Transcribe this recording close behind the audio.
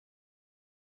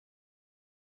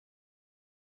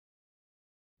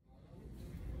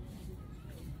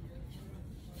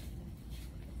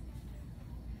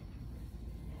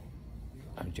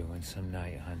I'm doing some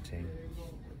night hunting.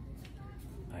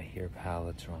 I hear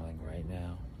pallets rolling right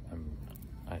now. I'm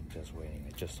just waiting.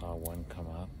 I just saw one come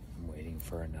up. I'm waiting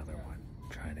for another one. I'm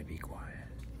trying to be quiet.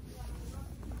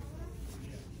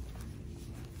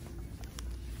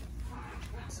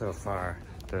 So far,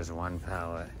 there's one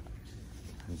pallet.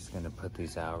 I'm just gonna put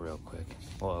these out real quick.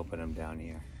 We'll open them down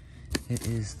here. It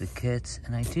is the kits,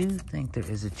 and I do think there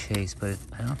is a chase, but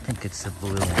I don't think it's the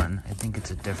blue one. I think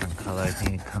it's a different color. I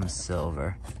think it comes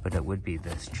silver, but it would be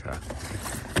this truck.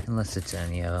 Unless it's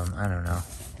any of them, I don't know.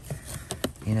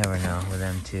 You never know with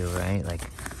them too, right? Like,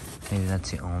 maybe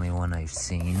that's the only one I've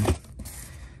seen.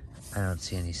 I don't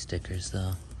see any stickers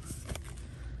though.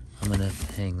 I'm gonna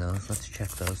hang those. Let's check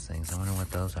those things. I wonder what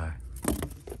those are.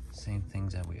 Same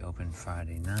things that we opened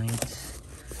Friday night.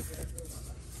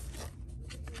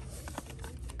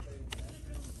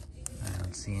 I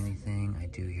don't see anything. I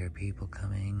do hear people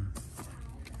coming.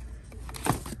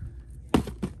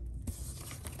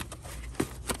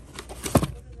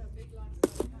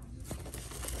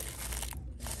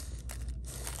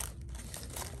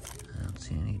 I don't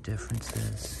see any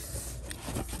differences.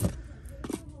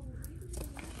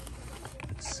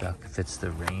 It'd suck if it's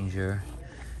the Ranger.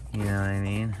 You know what I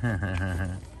mean?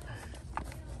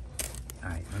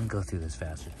 Alright, let me go through this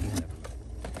faster.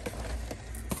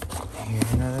 I hear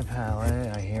another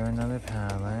pallet. I hear another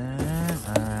pallet.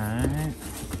 Alright.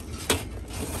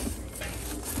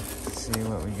 Let's see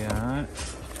what we got.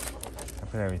 I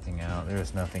put everything out.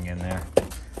 There's nothing in there.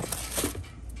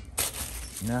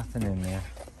 Nothing in there.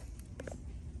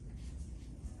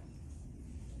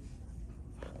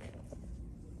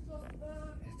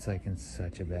 It's like in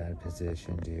such a bad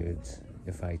position, dudes.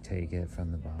 If I take it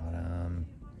from the bottom,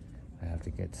 I have to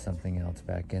get something else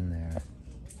back in there.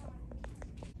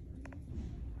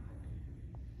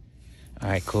 All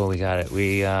right, cool, we got it.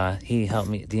 He helped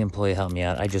me, the employee helped me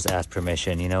out. I just asked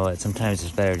permission. You know what, sometimes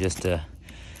it's better just to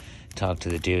talk to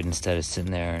the dude instead of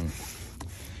sitting there and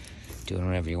doing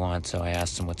whatever you want. So I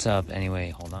asked him what's up. Anyway,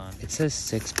 hold on. It says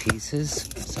 6 pieces,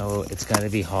 so it's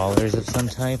gotta be haulers of some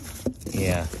type.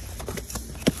 Yeah.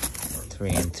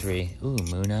 3 and 3. Ooh,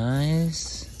 moon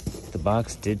eyes. The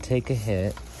box did take a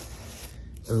hit.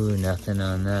 Ooh, nothing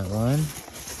on that one.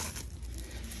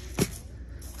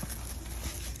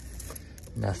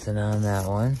 Nothing on that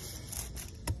one.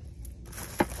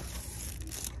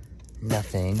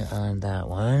 Nothing on that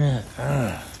one.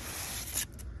 Ugh.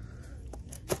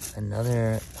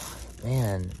 Another,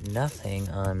 man, nothing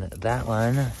on that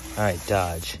one. All right,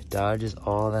 Dodge. Dodge is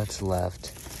all that's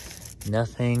left.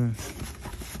 Nothing.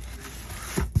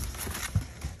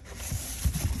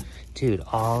 Dude,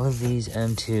 all of these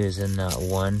M2s and not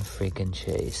one freaking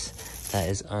chase. That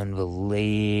is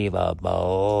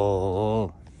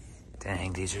unbelievable.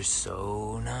 Dang, these are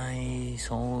so nice.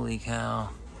 Holy cow.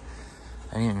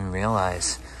 I didn't even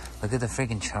realize. Look at the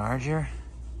freaking Charger.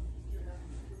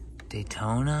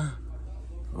 Daytona.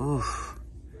 Oof.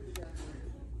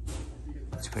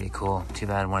 That's pretty cool. Too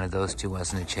bad one of those two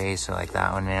wasn't a chase. So like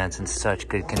that one, man, it's in such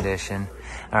good condition.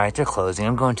 All right, they're closing.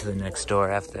 I'm going to the next store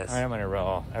after this. All right, I'm gonna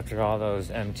roll after all those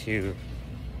M2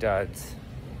 duds.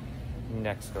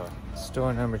 Next store.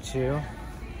 Store number 2.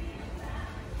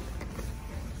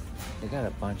 They got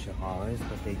a bunch of haulers,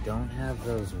 but they don't have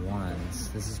those ones.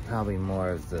 This is probably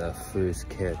more of the Foos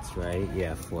kits, right?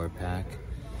 Yeah, 4-pack.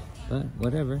 But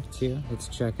whatever, it's here. Let's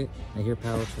check it. I hear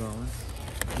pallets rolling.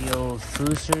 The old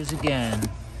Foosers again.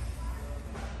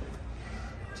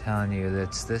 I'm telling you,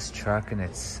 it's this truck and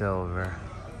it's silver.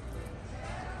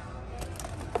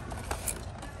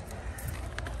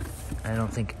 I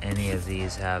don't think any of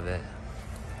these have it.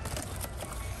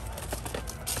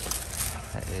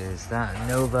 That is that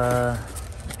Nova.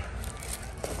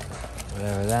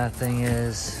 Whatever that thing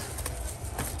is.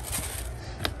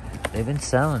 They've been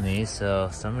selling these, so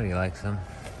somebody likes them.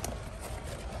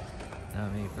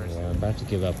 Not me personally. Yeah, I'm about to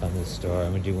give up on this store.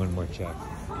 I'm gonna do one more check.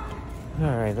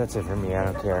 All right, that's it for me. I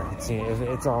don't care.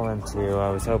 It's all M2.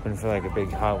 I was hoping for like a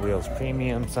big Hot Wheels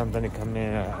Premium, something to come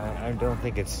in. I don't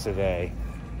think it's today.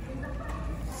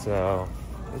 So,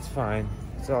 it's fine.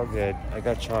 It's all good. I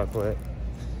got chocolate.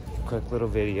 Quick little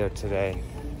video today.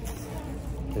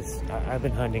 I've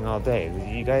been hunting all day.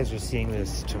 You guys are seeing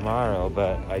this tomorrow,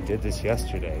 but I did this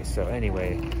yesterday. So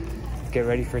anyway, get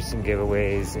ready for some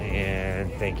giveaways,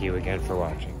 and thank you again for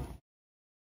watching.